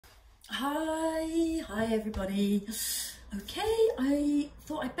Hi everybody. Okay, I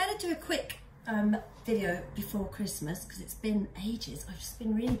thought I'd better do a quick video before Christmas because it's been ages. I've just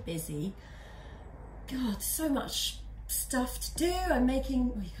been really busy. God, so much stuff to do. I'm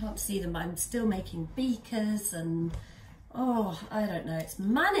making, well, you can't see them, but I'm still making beakers and oh, I don't know, it's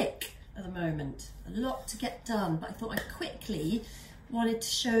manic at the moment. A lot to get done, but I thought I'd quickly wanted to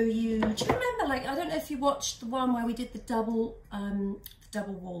show you. Do you remember, like, I don't know if you watched the one where we did the double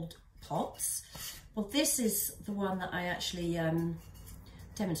walled pots. Well, this is the one that I actually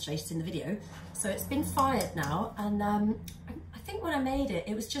demonstrated in the video. So it's been fired now, and I think when I made it,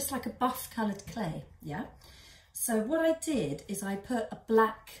 it was just like a buff coloured clay, yeah? So what I did is I put a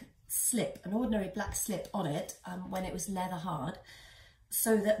black slip, an ordinary black slip on it when it was leather hard,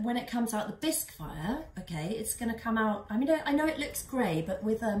 so that when it comes out the bisque fire, okay, it's going to come out, I mean, I know it looks grey, but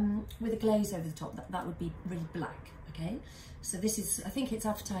with a glaze over the top, that would be really black, okay? So this is, I think it's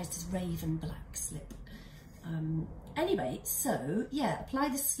advertised as Raven Black Slip. Anyway, so yeah, apply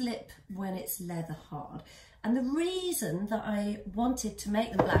the slip when it's leather hard. And the reason that I wanted to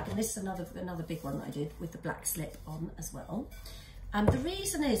make them black, and this is another big one that I did with the black slip on as well. The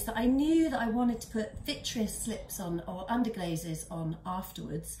reason is that I knew that I wanted to put vitreous slips on or underglazes on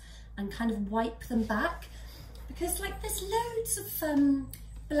afterwards and kind of wipe them back, because like there's loads of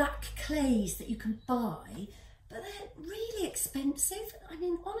black clays that you can buy, but they're really expensive. I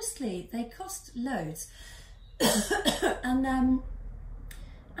mean, honestly, they cost loads. And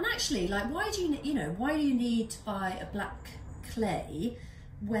actually, like, why do you need to buy a black clay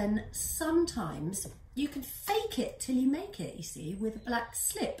when sometimes you can fake it till you make it, you see, with a black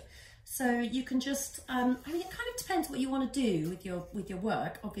slip. So you can just, I mean, it kind of depends what you want to do with your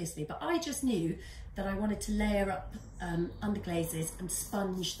work, obviously, but I just knew that I wanted to layer up underglazes and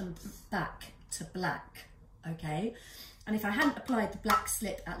sponge them back to black, okay? And if I hadn't applied the black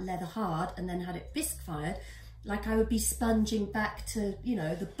slip at leather hard and then had it bisque fired, like I would be sponging back to, you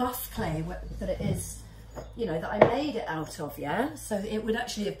know, the buff clay that it is, you know, that I made it out of, yeah? So it would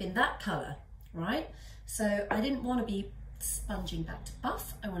actually have been that colour, right? So I didn't want to be sponging back to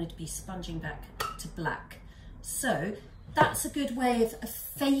buff, I wanted to be sponging back to black. So that's a good way of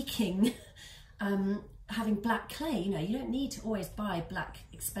faking having black clay. You know, you don't need to always buy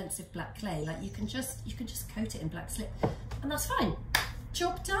expensive black clay. Like you can just coat it in black slip and that's fine.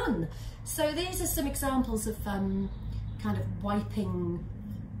 Job done. So these are some examples of kind of wiping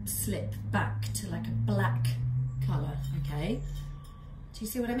slip back to like a black colour, okay? Do you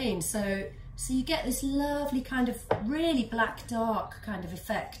see what I mean? So you get this lovely kind of really black dark kind of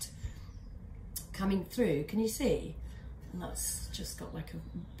effect coming through. Can you see? And that's just got like a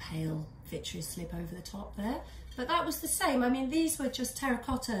pale vitreous slip over the top there. But that was the same. I mean, these were just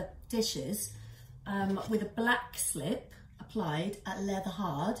terracotta dishes with a black slip applied at leather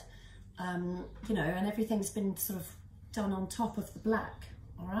hard, you know, and everything's been sort of done on top of the black,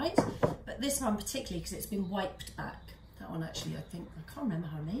 all right? But this one particularly, because it's been wiped back. That one actually, I can't remember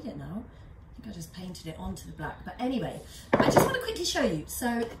how I made it now. I think I just painted it onto the black. But anyway, I just want to quickly show you.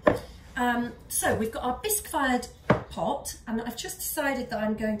 So, so we've got our bisque fired pot, and I've just decided that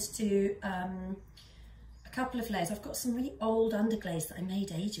I'm going to do a couple of layers. I've got some really old underglaze that I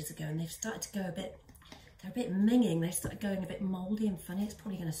made ages ago, and they've started to go a bit, they're a bit minging. They started going a bit mouldy and funny. It's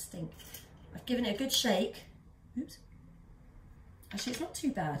probably going to stink. I've given it a good shake. Oops. Actually, it's not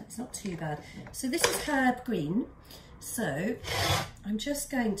too bad. It's not too bad. So this is herb green. So I'm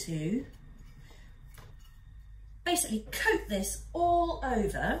just going to basically coat this all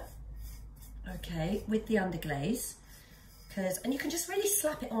over, okay, with the underglaze, and you can just really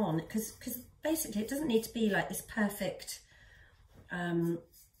slap it on because basically it doesn't need to be like this perfect,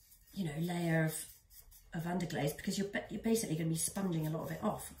 you know, layer of underglaze, because you're basically going to be sponging a lot of it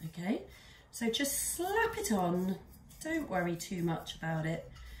off, okay? So just slap it on, don't worry too much about it,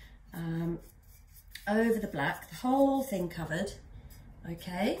 over the black, the whole thing covered,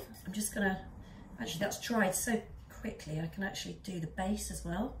 okay? I'm just gonna, actually that's dried so quickly I can actually do the base as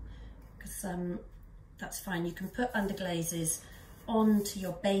well, because that's fine. You can put underglazes onto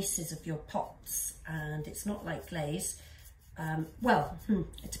your bases of your pots and it's not like glaze. Well,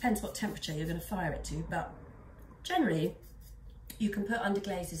 it depends what temperature you're going to fire it to, but generally you can put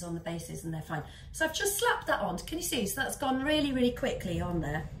underglazes on the bases and they're fine. So I've just slapped that on. Can you see? So that's gone really, really quickly on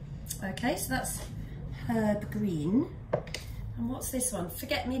there. Okay, so that's herb green. And what's this one?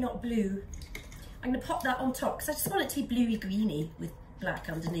 Forget Me Not Blue. I'm going to pop that on top because I just want it to be bluey greeny with black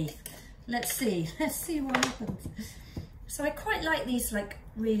underneath. Let's see what happens. So I quite like these like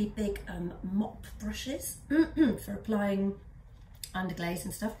really big mop brushes for applying underglaze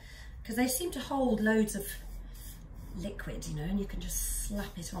and stuff, because they seem to hold loads of liquid, you know, and you can just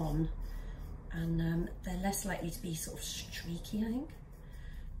slap it on, and they're less likely to be sort of streaky, I think.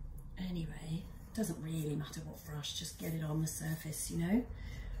 Anyway, doesn't really matter what brush, just get it on the surface, you know.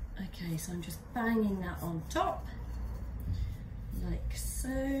 Okay, so I'm just banging that on top, like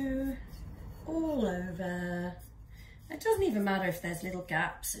so, all over. It doesn't even matter if there's little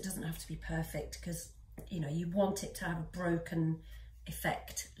gaps, it doesn't have to be perfect, because, you know, you want it to have a broken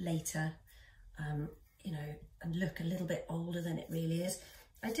effect later, you know, and look a little bit older than it really is.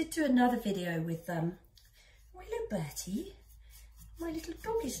 I did do another video with, oh, hello Bertie, my little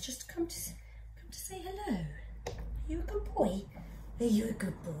doggy's just come to say hello. Are you a good boy? Are you a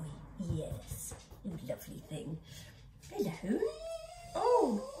good boy? Yes, you lovely thing. Hello.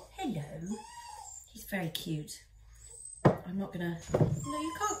 Oh, hello. He's very cute. I'm not gonna, no,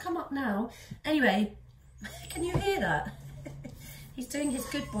 you can't come up now. Anyway, can you hear that? He's doing his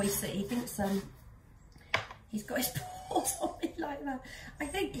good boy sit. He thinks he's got his paws on me like that. I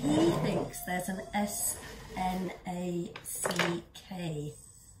think he thinks there's an S-N-A-C-K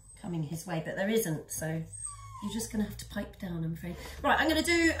coming his way, but there isn't, so you're just gonna have to pipe down, I'm afraid. Right, I'm gonna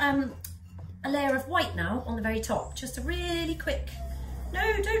do a layer of white now on the very top, just a really quick,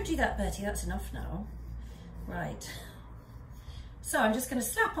 no, don't do that Bertie, that's enough now. Right, so I'm just gonna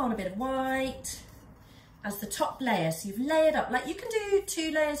slap on a bit of white as the top layer. So you've layered up, like you can do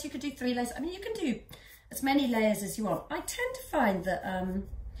 2 layers, you could do 3 layers. I mean, you can do as many layers as you want. I tend to find that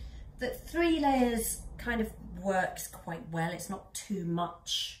that 3 layers kind of works quite well. It's not too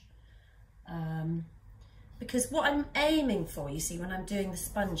much, because what I'm aiming for, you see, when I'm doing the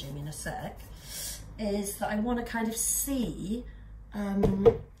sponging in a sec, is that I want to kind of see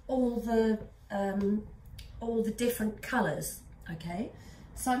all the different colours. Okay,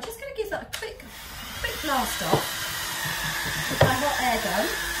 so I'm just going to give that a quick blast off with my hot air gun,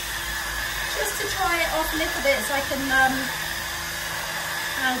 just to try it off a little bit so I can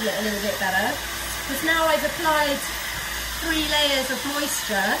handle it a little bit better. Because now I've applied 3 layers of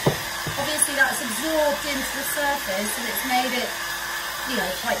moisture, obviously that's absorbed into the surface and it's made it, you know,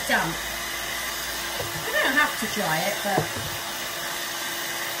 quite damp. I don't have to dry it, but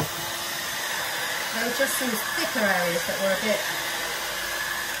there were just some thicker areas that were a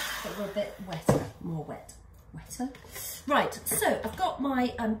bit wetter, more wetter. Right, so I've got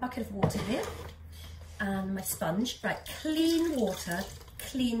my bucket of water here and my sponge. Right, clean water,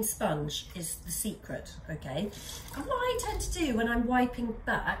 clean sponge is the secret, okay? And what I tend to do when I'm wiping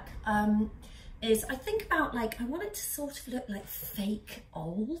back is I think about, like, I want it to sort of look like fake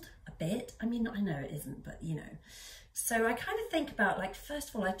old a bit. I mean, I know it isn't, but you know. So I kind of think about, like, first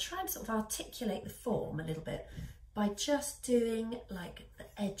of all, I try and sort of articulate the form a little bit by just doing like the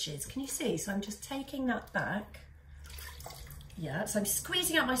edges. Can you see? So I'm just taking that back. Yeah, so I'm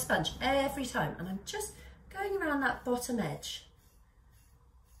squeezing out my sponge every time and I'm just going around that bottom edge.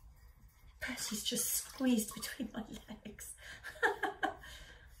 Percy's just squeezed between my legs.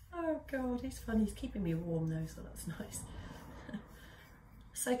 Oh God, he's funny. He's keeping me warm though, so that's nice.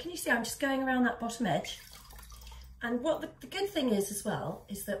 So can you see I'm just going around that bottom edge? And what the good thing is as well,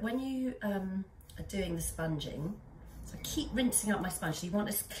 is that when you are doing the sponging, so I keep rinsing out my sponge. So you want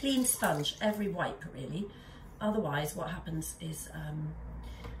a clean sponge every wipe, really. Otherwise, what happens is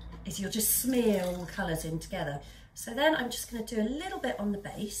you'll just smear all the colours in together. So then I'm just going to do a little bit on the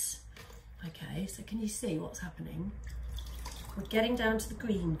base. Okay, so can you see what's happening? We're getting down to the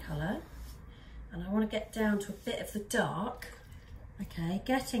green colour, and I want to get down to a bit of the dark. Okay,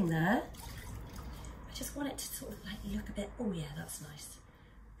 getting there. I just want it to sort of like look a bit, oh yeah, that's nice.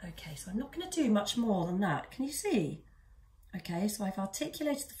 Okay, so I'm not going to do much more than that. Can you see? Okay, so I've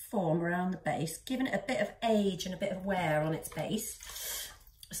articulated the form around the base, given it a bit of age and a bit of wear on its base.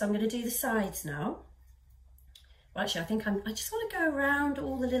 So I'm going to do the sides now. Well, actually, I think I just want to go around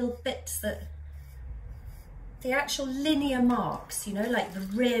all the little bits that, the actual linear marks, you know, like the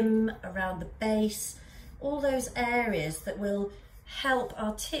rim around the base, all those areas that will help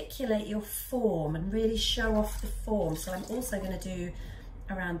articulate your form and really show off the form. So I'm also going to do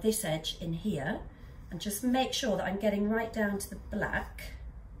around this edge in here and just make sure that I'm getting right down to the black.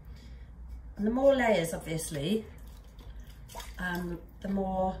 And the more layers, obviously, the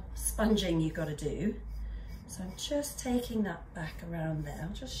more sponging you've got to do. So I'm just taking that back around there.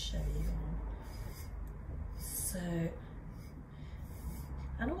 I'll just show you. So,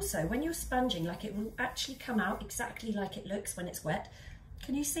 and also when you're sponging, like, it will actually come out exactly like it looks when it's wet.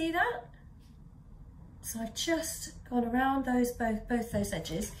 Can you see that? So I've just gone around those both those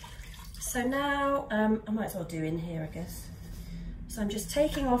edges. So now I might as well do in here, I guess. So I'm just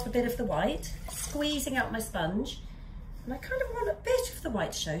taking off a bit of the white, squeezing out my sponge, And I kind of want a bit of the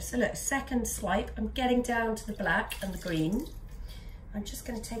white to show. So look, second swipe, I'm getting down to the black and the green. I'm just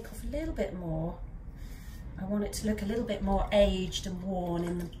going to take off a little bit more. I want it to look a little bit more aged and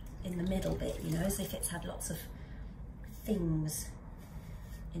worn in the middle bit, you know, as if it's had lots of things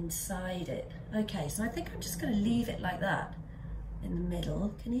inside it. Okay, so I think I'm just going to leave it like that in the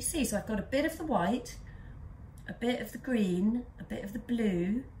middle. Can you see? So I've got a bit of the white, a bit of the green, a bit of the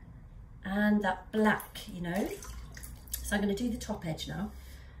blue, and that black, you know. So I'm going to do the top edge now.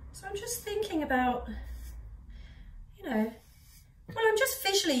 So I'm just thinking about, you know, well, I'm just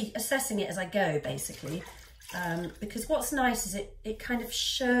visually assessing it as I go, basically, because what's nice is it kind of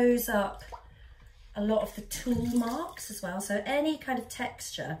shows up a lot of the tool marks as well. So any kind of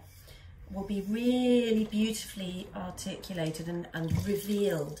texture will be really beautifully articulated and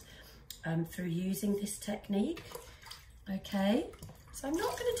revealed through using this technique. Okay, so I'm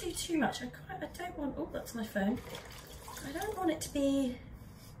not going to do too much. I don't want, oh, that's my phone. I don't want it to be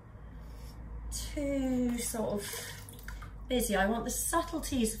too sort of busy. I want the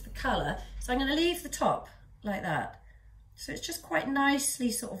subtleties of the colour. So I'm going to leave the top like that. So it's just quite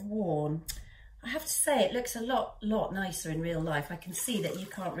nicely sort of worn. I have to say it looks a lot nicer in real life. I can see that you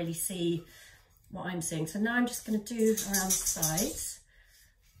can't really see what I'm seeing. So now I'm just going to do around the sides.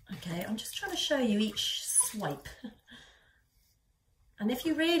 Okay, I'm just trying to show you each swipe. And if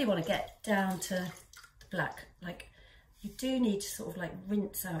you really want to get down to the black, like, you do need to sort of like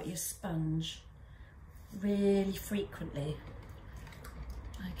rinse out your sponge really frequently.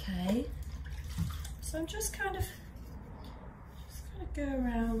 Okay, so I'm just kind of go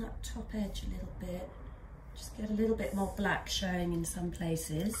around that top edge a little bit, just get a little bit more black showing in some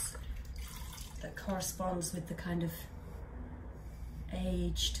places that corresponds with the kind of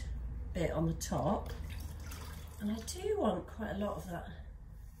aged bit on the top. And I do want quite a lot of that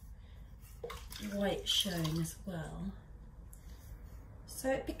white showing as well. So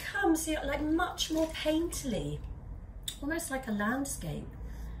it becomes, you know, like much more painterly, almost like a landscape.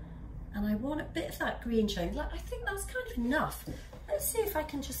 And I want a bit of that green showing. Like, I think that's kind of enough. Let's see if I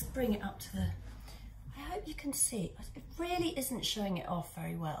can just bring it up to the, I hope you can see. It really isn't showing it off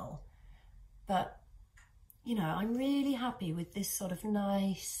very well. But, you know, I'm really happy with this sort of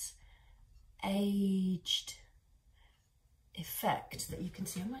nice, aged effect that you can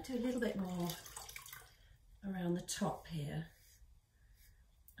see. I might do a little bit more around the top here.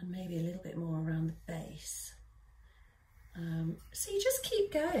 And maybe a little bit more around the base. So you just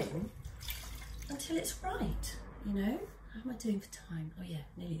keep going until it's right, you know. How am I doing for time? Oh yeah,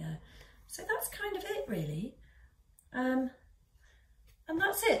 nearly there. So that's kind of it really. And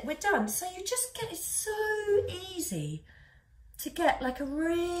that's it, we're done. So you just get, it's so easy to get like a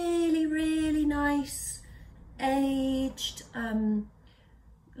really nice, aged,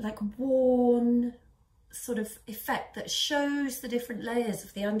 like worn sort of effect that shows the different layers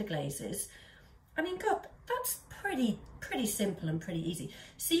of the underglazes. I mean, God, that's pretty simple and pretty easy.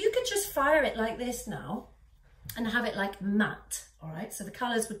 So you could just fire it like this now and have it like matte, all right? So the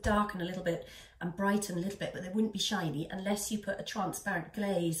colours would darken a little bit and brighten a little bit, but they wouldn't be shiny unless you put a transparent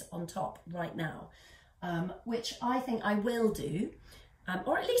glaze on top right now, which I think I will do.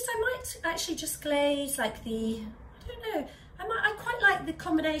 Or at least I might actually just glaze like the, I don't know, I quite like the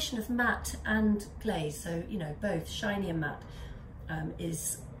combination of matte and glaze. So, you know, both shiny and matte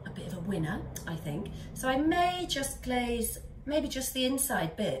is a bit of a winner, I think. So I may just glaze maybe just the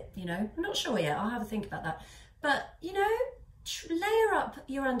inside bit, you know, I'm not sure yet, I'll have a think about that. But, you know, layer up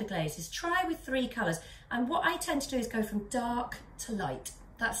your underglazes, try with 3 colours. And what I tend to do is go from dark to light.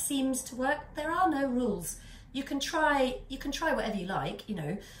 That seems to work. There are no rules. You can try whatever you like, you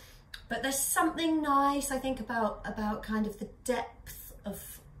know, but there's something nice, I think, about kind of the depth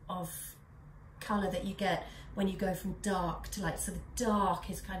of colour that you get when you go from dark to light. So the dark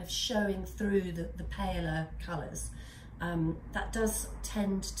is kind of showing through the paler colours. That does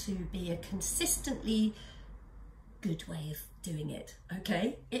tend to be a consistently good way of doing it,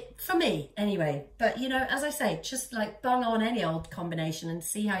 okay? For me, anyway. But, you know, as I say, just like bung on any old combination and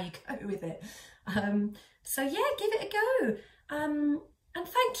see how you go with it. So yeah, give it a go. And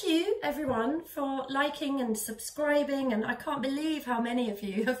thank you everyone for liking and subscribing, and I can't believe how many of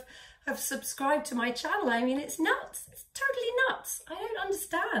you have subscribed to my channel. I mean, it's nuts, it's totally nuts. I don't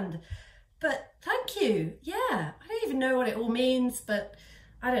understand, but thank you. Yeah, I don't even know what it all means, but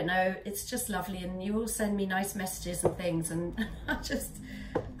I don't know, it's just lovely, and you all send me nice messages and things, and I just,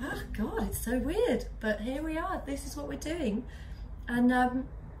 oh God, it's so weird, but here we are, this is what we're doing. And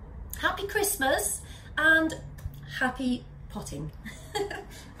happy Christmas and happy potting.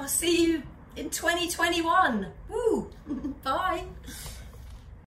 I'll see you in 2021. Woo! Bye.